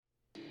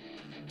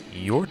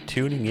You're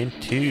tuning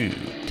into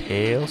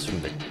Tales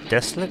from the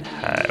Desolate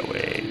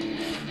Highway,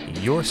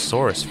 your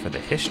source for the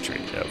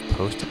history of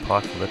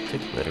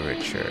post-apocalyptic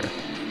literature.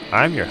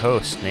 I'm your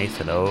host,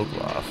 Nathan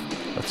Ogloff.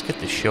 Let's get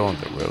the show on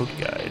the road,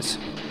 guys.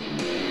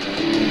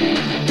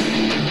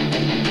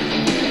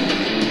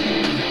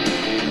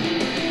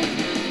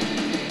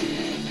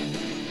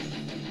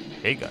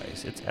 Hey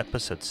guys, it's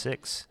episode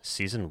 6,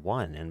 season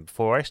 1, and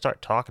before I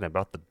start talking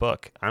about the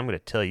book, I'm going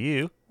to tell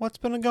you what's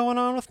been going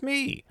on with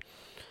me.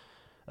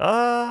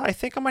 I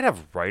think I might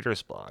have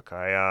writer's block.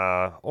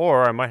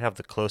 Or I might have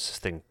the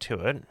closest thing to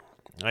it.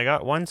 I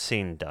got one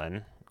scene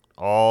done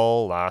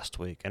all last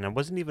week, and it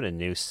wasn't even a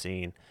new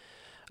scene.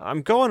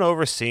 I'm going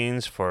over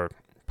scenes for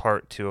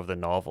part 2 of the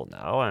novel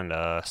now,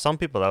 and some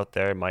people out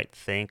there might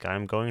think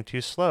I'm going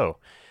too slow.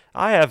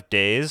 I have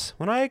days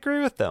when I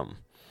agree with them.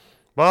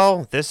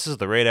 Well, this is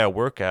the rate I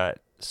work at,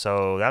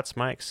 so that's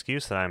my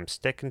excuse and I'm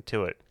sticking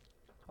to it.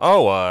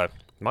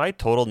 My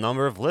total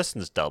number of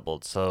listens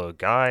doubled, so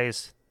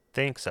guys,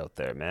 thanks out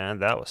there, man.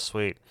 That was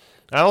sweet.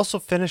 I also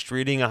finished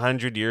reading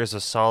 100 Years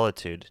of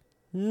Solitude.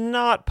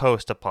 Not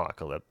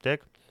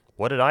post-apocalyptic.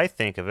 What did I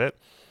think of it?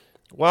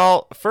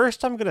 Well,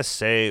 first I'm going to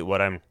say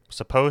what I'm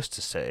supposed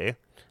to say.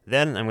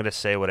 Then I'm going to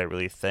say what I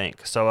really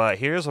think. So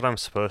here's what I'm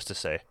supposed to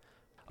say.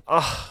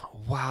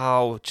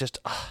 Wow.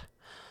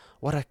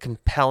 What a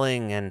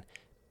compelling and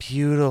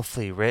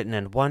beautifully written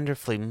and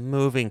wonderfully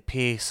moving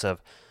piece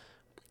of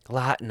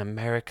Latin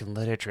American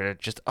literature.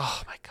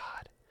 Oh my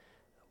God.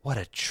 What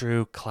a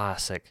true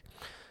classic.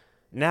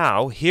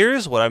 Now,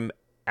 here's what I'm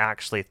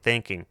actually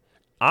thinking.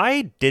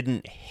 I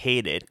didn't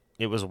hate it.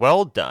 It was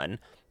well done,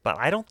 but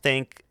I don't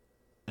think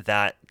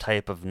that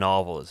type of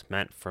novel is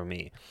meant for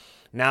me.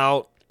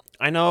 Now,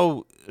 I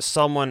know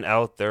someone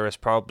out there is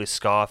probably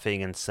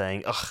scoffing and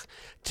saying, ugh,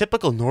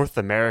 typical North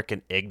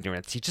American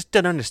ignorance. You just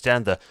don't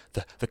understand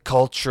the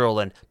cultural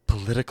and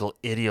political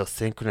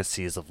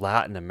idiosyncrasies of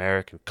Latin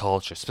American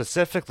culture,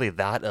 specifically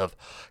that of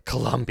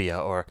Colombia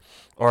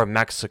or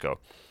Mexico.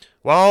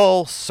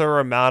 Well, sir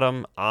or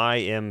madam, I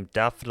am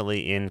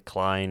definitely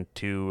inclined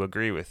to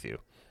agree with you.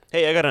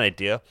 Hey, I got an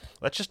idea.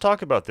 Let's just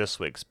talk about this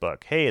week's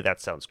book. Hey, that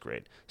sounds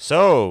great.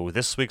 So,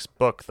 this week's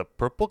book, The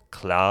Purple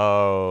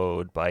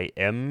Cloud by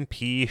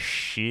M.P.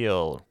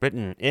 Shiel,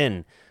 written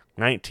in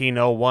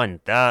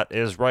 1901. That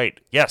is right.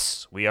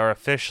 Yes, we are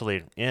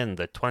officially in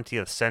the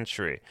 20th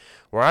century,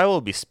 where I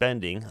will be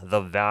spending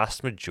the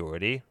vast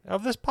majority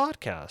of this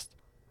podcast.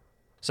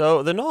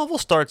 So, the novel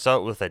starts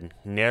out with a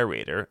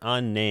narrator,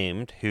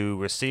 unnamed, who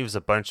receives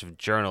a bunch of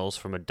journals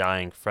from a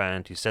dying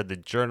friend who said the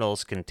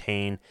journals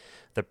contain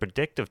the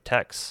predictive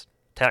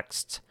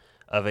texts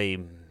of a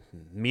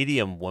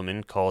medium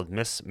woman called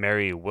Miss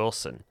Mary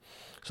Wilson.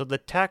 So the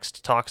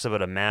text talks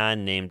about a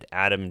man named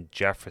Adam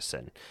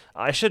Jefferson.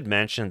 I should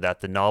mention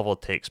that the novel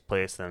takes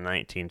place in the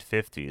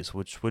 1950s,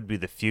 which would be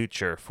the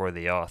future for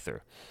the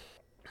author,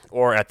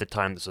 or at the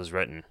time this was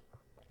written.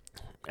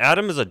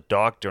 Adam is a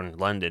doctor in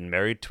London,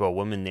 married to a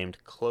woman named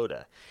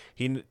Clodagh.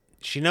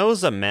 She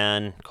knows a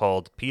man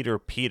called Peter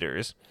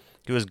Peters,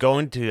 who is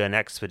going to an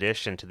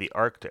expedition to the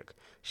Arctic.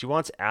 She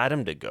wants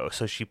Adam to go,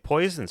 so she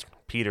poisons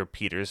Peter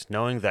Peters,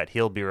 knowing that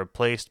he'll be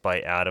replaced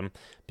by Adam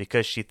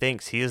because she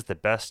thinks he is the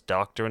best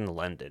doctor in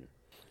London.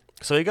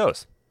 So he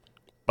goes.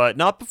 But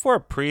not before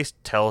a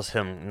priest tells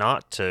him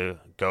not to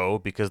go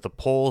because the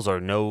poles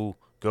are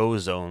no-go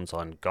zones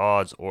on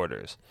God's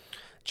orders.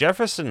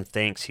 Jefferson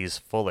thinks he's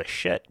full of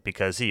shit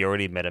because he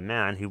already met a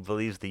man who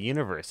believes the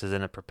universe is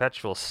in a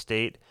perpetual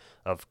state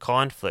of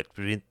conflict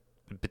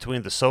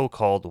between the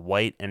so-called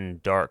white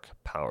and dark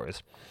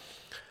powers.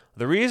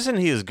 The reason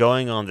he is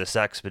going on this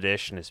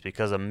expedition is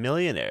because a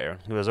millionaire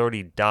who has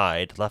already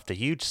died left a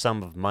huge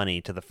sum of money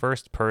to the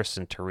first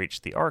person to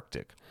reach the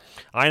Arctic.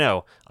 I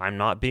know, I'm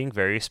not being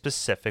very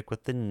specific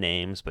with the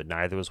names, but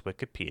neither was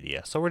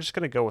Wikipedia, so we're just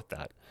going to go with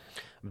that.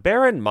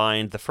 Bear in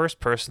mind, the first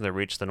person to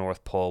reach the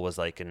North Pole was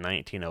like in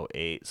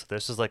 1908, so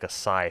this is like a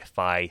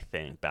sci-fi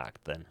thing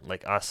back then,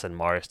 like us and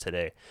Mars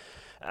today.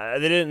 They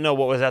didn't know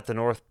what was at the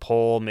North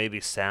Pole.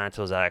 Maybe Santa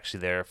was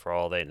actually there for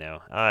all they knew.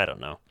 I don't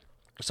know.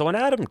 So when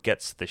Adam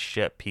gets to the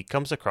ship, he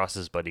comes across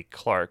his buddy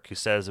Clark, who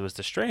says it was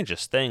the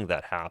strangest thing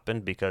that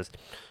happened because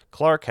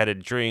Clark had a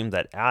dream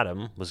that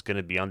Adam was going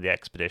to be on the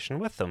expedition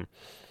with them.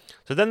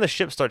 So then the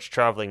ship starts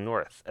traveling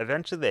north.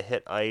 Eventually they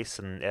hit ice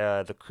and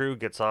the crew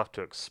gets off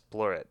to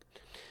explore it.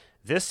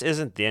 This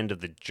isn't the end of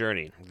the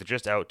journey. They're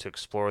just out to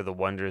explore the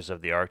wonders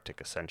of the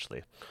Arctic,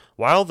 essentially.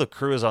 While the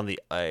crew is on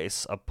the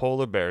ice, a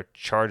polar bear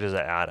charges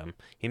at Adam.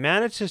 He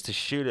manages to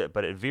shoot it,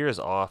 but it veers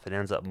off and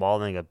ends up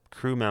mauling a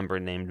crew member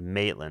named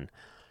Maitland.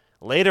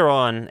 Later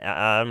on,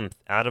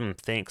 Adam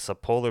thinks a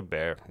polar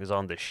bear is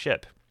on the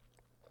ship.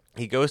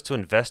 He goes to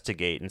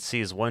investigate and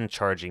sees one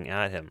charging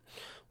at him.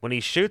 When he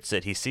shoots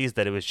it, he sees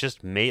that it was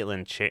just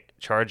Maitland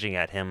charging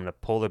at him in a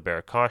polar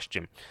bear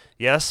costume.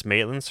 Yes,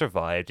 Maitland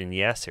survived, and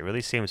yes, it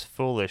really seems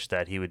foolish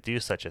that he would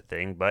do such a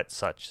thing, but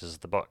such is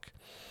the book.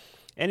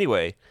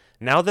 Anyway,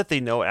 now that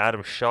they know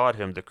Adam shot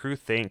him, the crew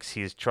thinks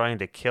he's trying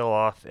to kill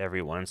off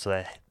everyone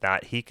so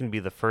that he can be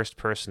the first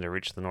person to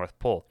reach the North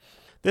Pole.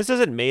 This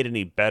isn't made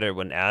any better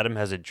when Adam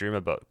has a dream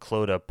about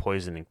Clodagh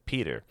poisoning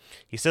Peter.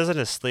 He says in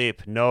his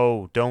sleep,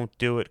 "No, don't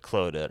do it,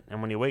 Clodagh."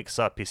 And when he wakes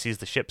up, he sees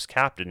the ship's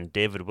captain,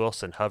 David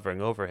Wilson,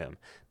 hovering over him.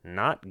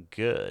 Not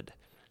good.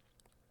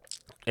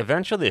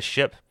 Eventually, the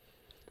ship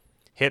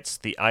hits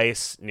the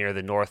ice near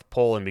the North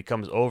Pole and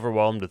becomes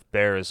overwhelmed with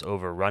bears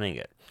overrunning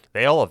it.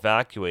 They all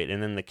evacuate,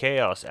 and in the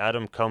chaos,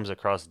 Adam comes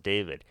across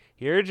David.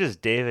 He urges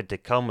David to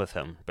come with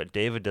him, but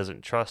David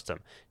doesn't trust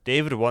him.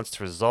 David wants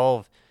to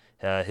resolve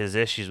his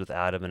issues with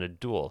Adam in a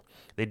duel.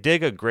 They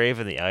dig a grave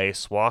in the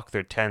ice, walk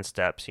their 10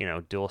 steps,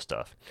 duel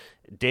stuff.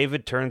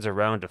 David turns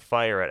around to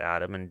fire at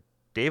Adam, and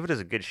David is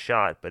a good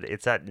shot, but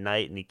it's at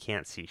night and he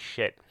can't see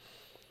shit.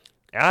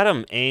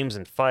 Adam aims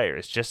and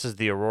fires just as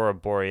the aurora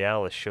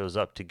borealis shows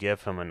up to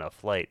give him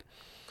enough light.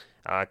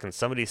 Can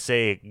somebody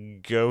say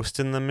ghost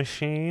in the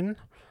machine?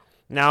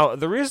 Now,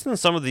 the reason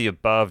some of the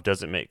above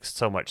doesn't make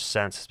so much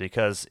sense is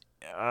because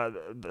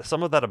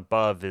some of that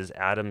above is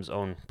Adam's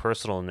own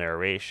personal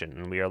narration,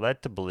 and we are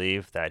led to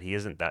believe that he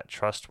isn't that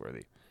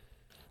trustworthy.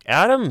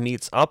 Adam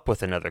meets up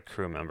with another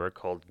crew member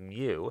called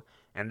Mew,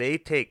 and they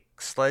take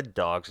sled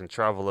dogs and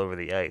travel over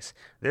the ice.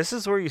 This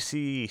is where you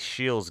see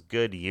Scheele's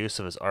good use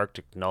of his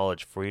Arctic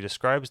knowledge, for he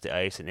describes the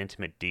ice in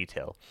intimate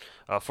detail.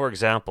 For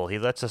example, he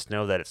lets us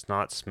know that it's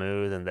not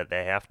smooth and that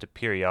they have to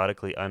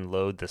periodically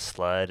unload the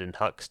sled and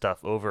huck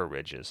stuff over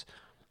ridges.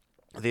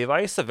 The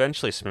ice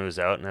eventually smooths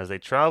out, and as they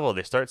travel,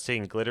 they start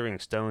seeing glittering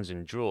stones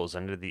and jewels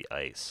under the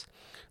ice.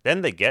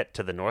 Then they get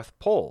to the North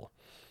Pole.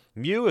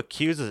 Mew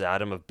accuses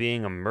Adam of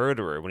being a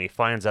murderer when he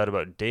finds out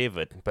about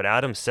David, but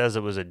Adam says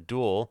it was a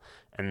duel,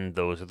 and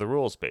those are the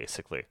rules,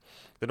 basically.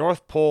 The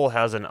North Pole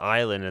has an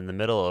island in the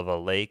middle of a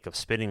lake of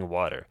spinning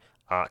water.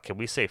 Can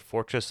we say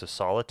Fortress of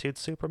Solitude,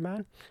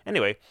 Superman?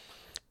 Anyway,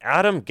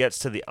 Adam gets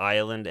to the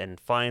island and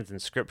finds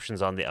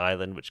inscriptions on the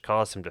island which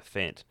cause him to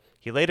faint.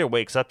 He later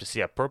wakes up to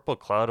see a purple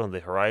cloud on the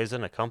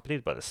horizon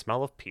accompanied by the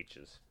smell of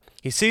peaches.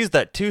 He sees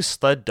that 2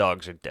 sled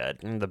dogs are dead,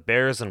 and the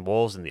bears and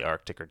wolves in the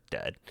Arctic are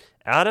dead.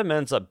 Adam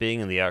ends up being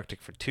in the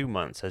Arctic for 2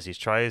 months as he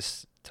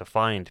tries to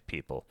find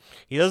people.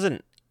 He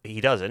doesn't,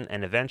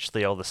 and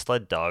eventually all the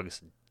sled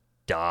dogs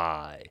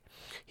die.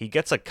 He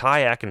gets a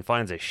kayak and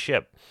finds a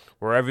ship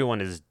where everyone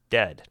is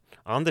dead.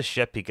 On the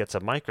ship, he gets a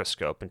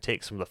microscope and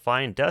takes some of the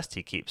fine dust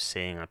he keeps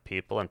seeing on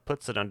people and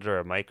puts it under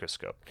a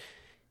microscope.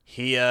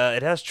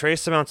 It has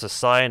trace amounts of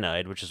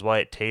cyanide, which is why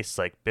it tastes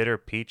like bitter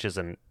peaches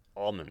and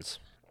almonds.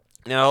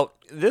 Now,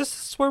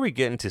 this is where we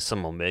get into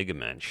some Omega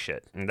Man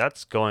shit, and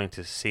that's going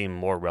to seem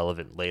more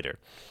relevant later.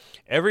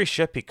 Every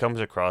ship he comes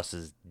across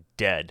is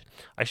dead.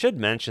 I should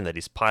mention that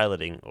he's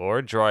piloting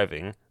or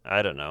driving,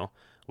 I don't know,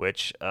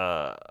 which,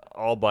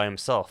 all by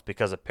himself,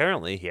 because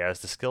apparently he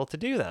has the skill to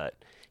do that.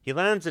 He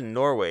lands in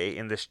Norway.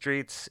 In the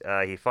streets,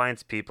 he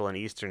finds people in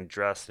Eastern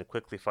dress and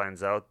quickly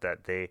finds out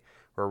that they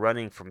were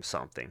running from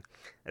something.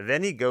 And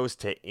then he goes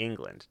to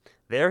England.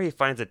 There he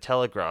finds a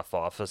telegraph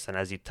office, and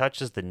as he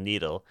touches the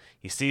needle,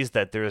 he sees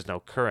that there is no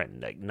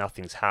current, like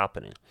nothing's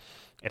happening.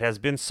 It has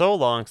been so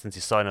long since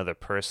he saw another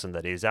person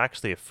that he is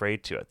actually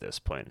afraid to at this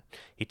point.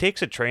 He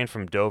takes a train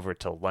from Dover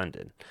to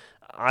London.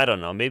 I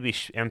don't know, maybe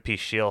MP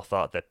Scheele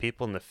thought that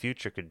people in the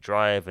future could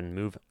drive and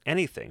move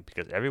anything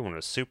because everyone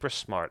was super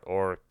smart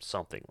or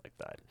something like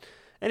that.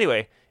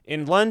 Anyway,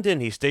 in London,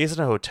 he stays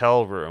in a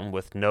hotel room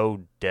with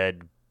no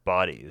dead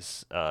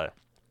bodies. And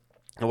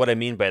what I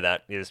mean by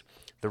that is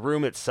the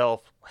room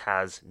itself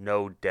has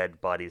no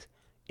dead bodies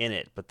in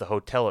it, but the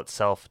hotel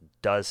itself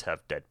does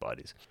have dead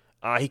bodies.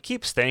 He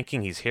keeps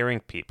thinking he's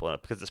hearing people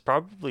because it's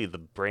probably the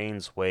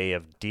brain's way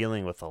of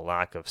dealing with a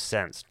lack of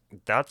sense.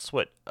 That's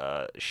what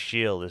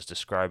Scheele is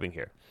describing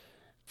here.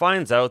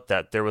 Finds out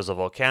that there was a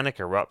volcanic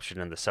eruption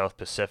in the South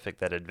Pacific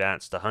that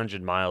advanced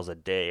 100 miles a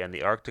day, and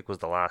the Arctic was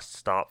the last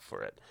stop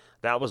for it.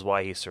 That was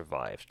why he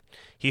survived.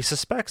 He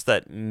suspects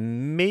that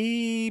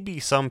maybe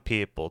some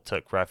people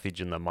took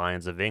refuge in the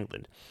mines of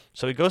England,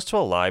 so he goes to a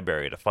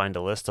library to find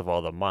a list of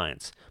all the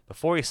mines.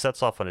 Before he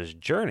sets off on his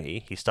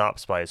journey, he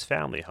stops by his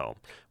family home,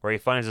 where he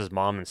finds his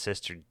mom and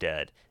sister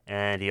dead,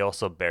 and he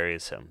also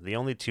buries him, the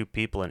only 2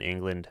 people in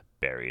England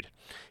buried.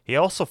 He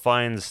also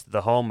finds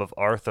the home of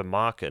Arthur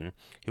Machen,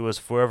 who was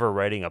forever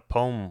writing a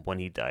poem when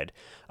he died.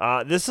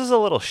 This is a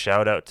little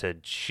shout out to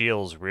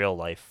Scheele's real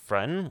life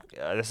friend.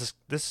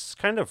 This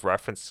kind of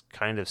reference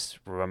kind of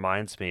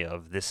reminds me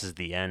of This Is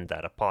the End,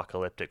 that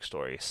apocalyptic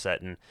story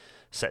set in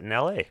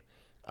L.A.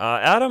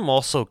 Adam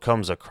also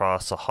comes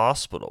across a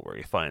hospital where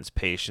he finds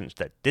patients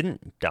that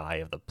didn't die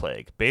of the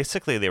plague.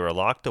 Basically, they were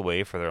locked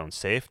away for their own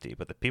safety,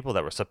 but the people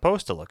that were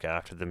supposed to look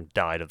after them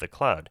died of the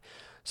cloud.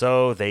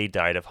 So they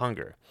died of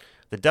hunger.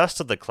 The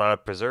dust of the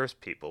cloud preserves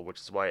people, which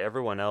is why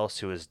everyone else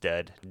who is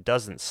dead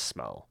doesn't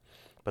smell.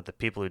 But the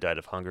people who died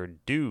of hunger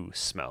do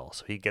smell,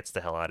 so he gets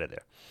the hell out of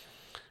there.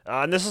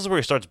 And this is where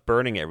he starts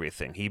burning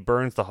everything. He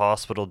burns the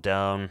hospital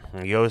down,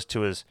 and he goes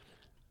to his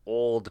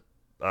old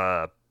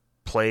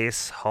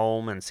place,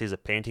 home, and sees a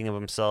painting of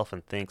himself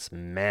and thinks,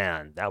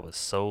 man, that was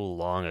so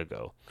long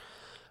ago.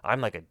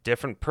 I'm like a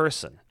different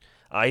person.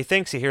 He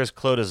thinks he hears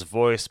Cloda's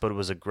voice, but it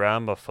was a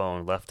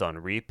gramophone left on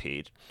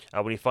repeat.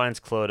 When he finds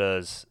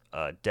Cloda's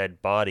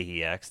dead body,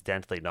 he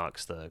accidentally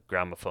knocks the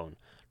gramophone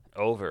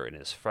over in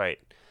his fright.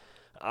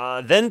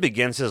 Then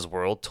begins his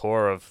world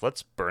tour of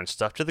let's burn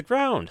stuff to the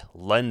ground.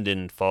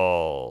 London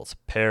falls,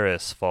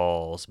 Paris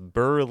falls,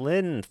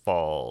 Berlin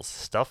falls,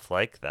 stuff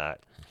like that.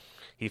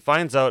 He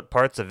finds out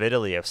parts of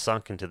Italy have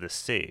sunk into the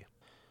sea.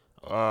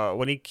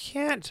 When he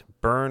can't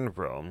burn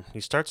Rome, he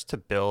starts to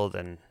build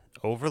an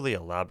overly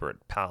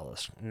elaborate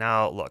palace.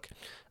 Now, look,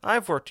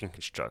 I've worked in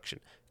construction.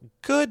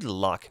 Good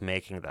luck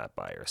making that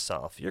by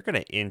yourself. You're going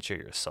to injure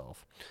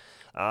yourself.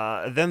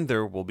 Then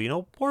there will be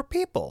no more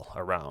people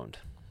around.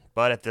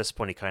 But at this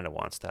point, he kind of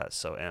wants that,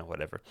 so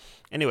whatever.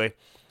 Anyway,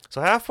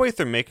 so halfway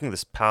through making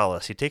this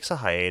palace, he takes a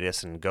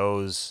hiatus and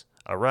goes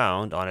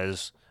around on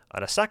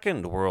a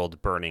second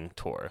world burning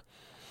tour.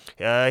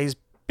 He's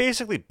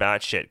basically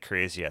batshit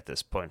crazy at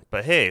this point.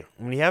 But hey,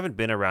 when you haven't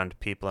been around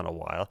people in a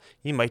while,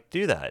 you might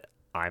do that.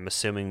 I'm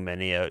assuming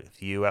many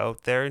of you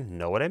out there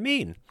know what I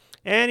mean.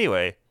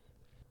 Anyway,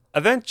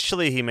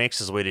 eventually he makes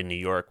his way to New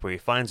York, where he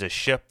finds a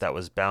ship that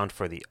was bound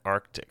for the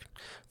Arctic.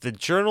 The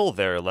journal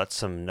there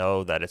lets him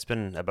know that it's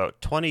been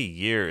about 20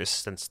 years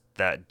since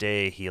that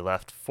day he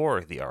left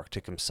for the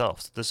Arctic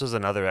himself. So this was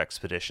another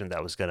expedition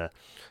that was going to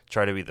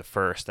try to be the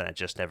first, and it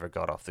just never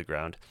got off the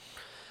ground.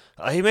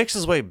 He makes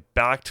his way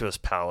back to his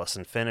palace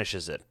and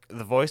finishes it.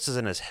 The voices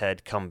in his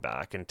head come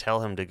back and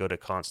tell him to go to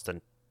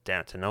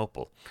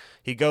Constantinople.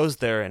 He goes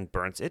there and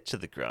burns it to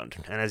the ground,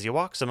 and as he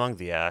walks among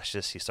the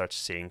ashes, he starts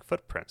seeing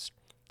footprints.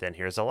 Then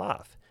hears a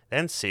laugh,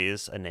 then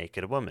sees a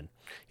naked woman.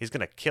 He's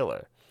going to kill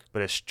her,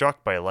 but is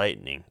struck by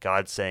lightning,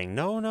 God saying,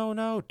 no, no,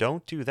 no,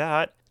 don't do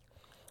that.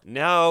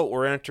 Now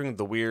we're entering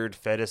the weird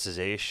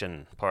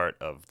fetishization part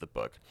of the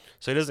book.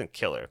 So he doesn't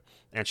kill her,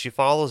 and she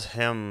follows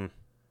him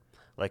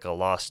like a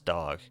lost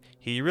dog.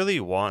 He really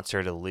wants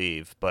her to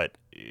leave, but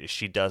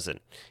she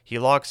doesn't. He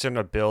locks her in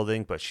a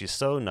building, but she's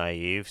so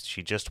naive,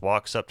 she just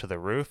walks up to the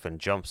roof and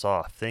jumps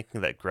off,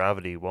 thinking that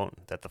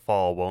that the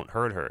fall won't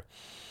hurt her.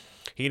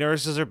 He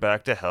nurses her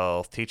back to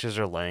health, teaches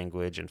her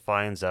language, and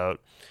finds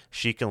out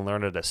she can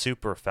learn at a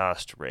super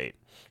fast rate.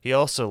 He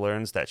also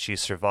learns that she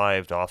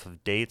survived off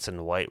of dates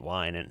and white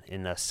wine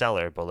in a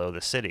cellar below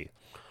the city,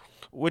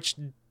 which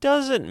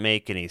doesn't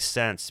make any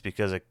sense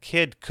because a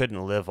kid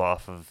couldn't live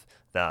off of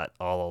that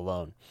all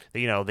alone.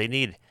 They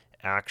need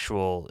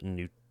actual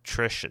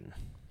nutrition.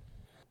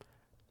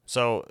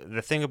 So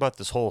the thing about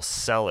this whole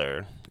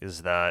cellar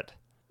is that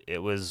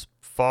it was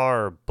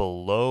far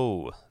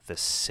below the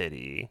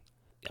city,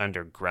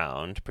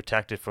 underground,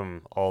 protected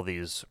from all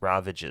these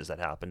ravages that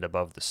happened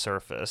above the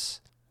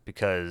surface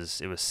because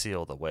it was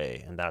sealed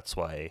away, and that's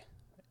why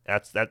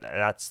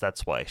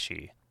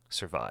she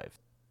survived.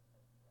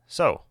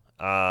 So,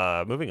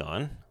 moving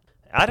on.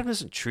 Adam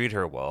doesn't treat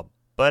her well,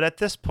 but at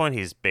this point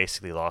he's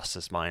basically lost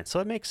his mind, so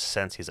it makes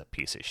sense he's a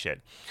piece of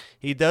shit.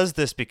 He does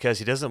this because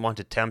he doesn't want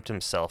to tempt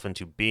himself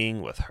into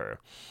being with her.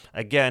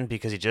 Again,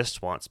 because he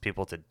just wants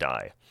people to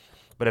die.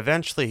 But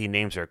eventually he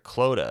names her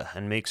Clodagh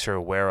and makes her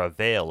wear a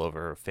veil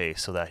over her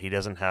face so that he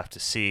doesn't have to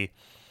see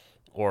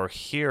or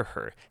hear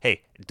her.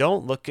 Hey,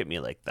 don't look at me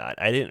like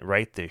that. I didn't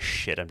write this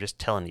shit. I'm just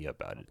telling you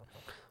about it.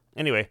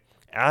 Anyway,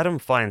 Adam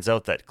finds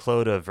out that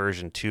Clodagh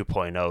version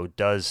 2.0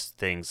 does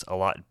things a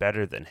lot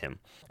better than him.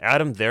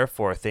 Adam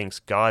therefore thinks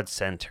God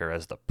sent her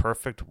as the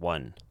perfect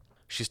one.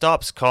 She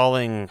stops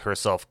calling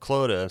herself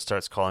Clodagh and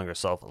starts calling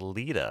herself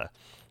Leda.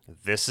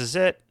 This is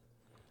it.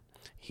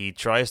 He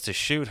tries to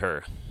shoot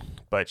her,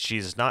 but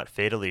she's not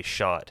fatally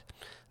shot.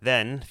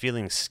 Then,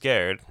 feeling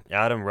scared,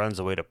 Adam runs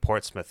away to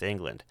Portsmouth,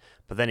 England.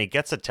 But then he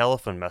gets a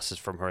telephone message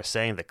from her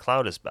saying the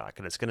Cloud is back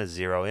and it's going to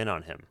zero in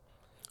on him.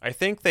 I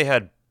think they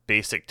had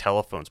basic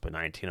telephones by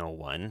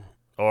 1901,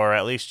 or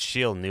at least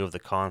Shield knew of the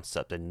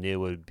concept and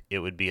knew it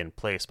would be in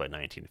place by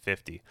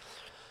 1950.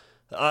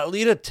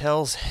 Leda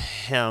tells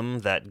him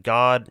that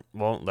God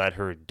won't let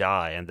her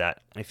die and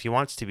that if he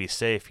wants to be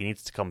safe, he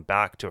needs to come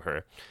back to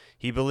her.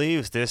 He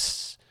believes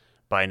this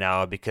by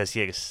now because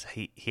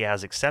he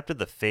has accepted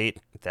the fate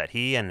that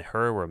he and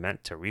her were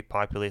meant to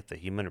repopulate the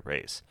human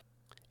race.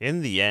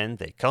 In the end,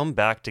 they come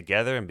back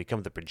together and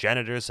become the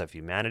progenitors of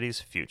humanity's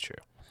future.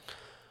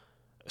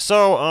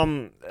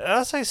 So,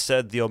 as I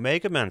said, the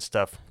Omega Man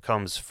stuff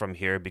comes from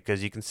here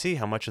because you can see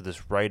how much of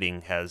this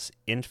writing has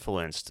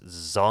influenced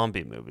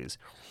zombie movies.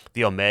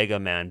 The Omega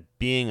Man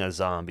being a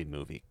zombie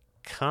movie,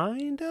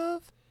 kind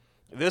of.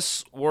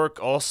 This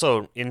work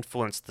also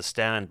influenced The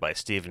Stand by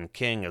Stephen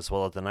King, as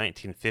well as the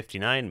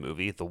 1959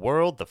 movie The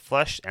World, the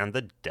Flesh, and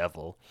the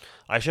Devil.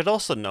 I should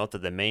also note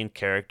that the main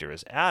character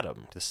is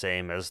Adam, the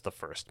same as the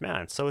first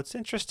man. So it's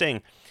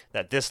interesting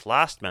that this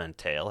Last Man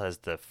tale has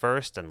the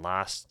first and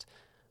last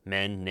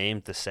men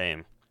named the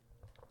same.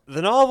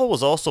 The novel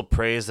was also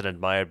praised and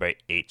admired by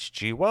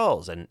H.G.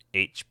 Wells and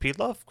H.P.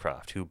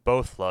 Lovecraft, who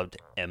both loved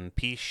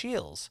M.P.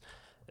 Shields.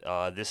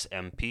 This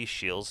M.P.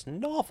 Shields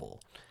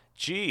novel.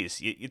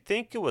 Geez, you'd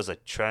think it was a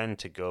trend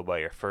to go by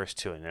your first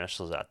two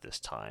initials at this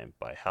time,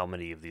 by how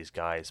many of these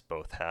guys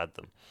both had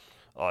them.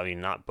 Well, I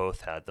mean, not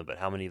both had them, but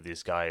how many of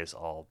these guys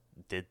all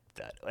did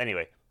that.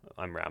 Anyway,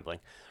 I'm rambling.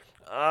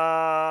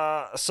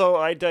 So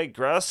I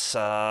digress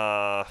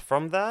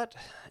from that,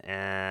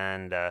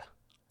 and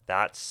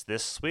that's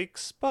this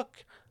week's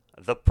book,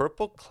 The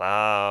Purple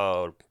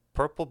Cloud.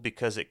 Purple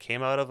because it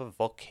came out of a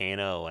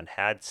volcano and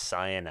had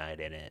cyanide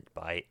in it,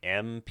 by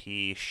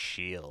M.P.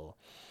 Scheel.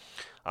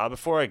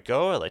 Before I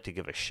go, I'd like to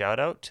give a shout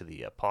out to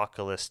the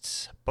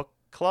Apocalypse Book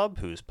Club,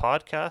 whose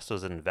podcast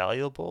was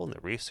invaluable in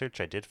the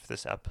research I did for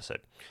this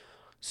episode.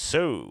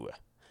 So,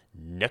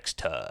 next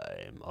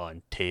time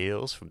on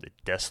Tales from the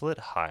Desolate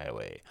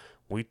Highway,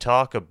 we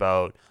talk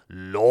about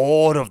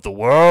Lord of the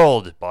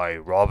World by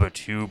Robert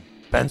Hugh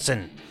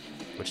Benson,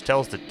 which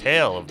tells the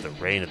tale of the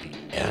reign of the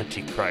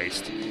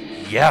Antichrist.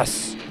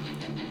 Yes,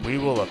 we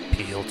will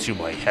appeal to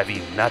my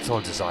heavy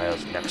metal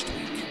desires next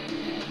week.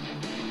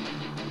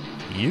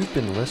 You've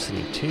been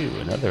listening to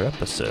another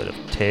episode of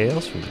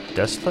Tales from the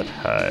Desolate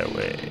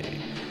Highway.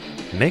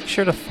 Make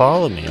sure to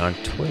follow me on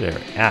Twitter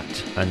at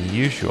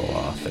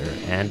UnusualAuthor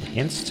and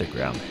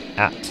Instagram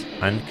at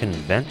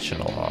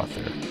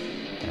UnconventionalAuthor.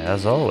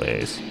 As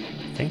always,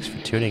 thanks for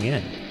tuning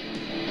in.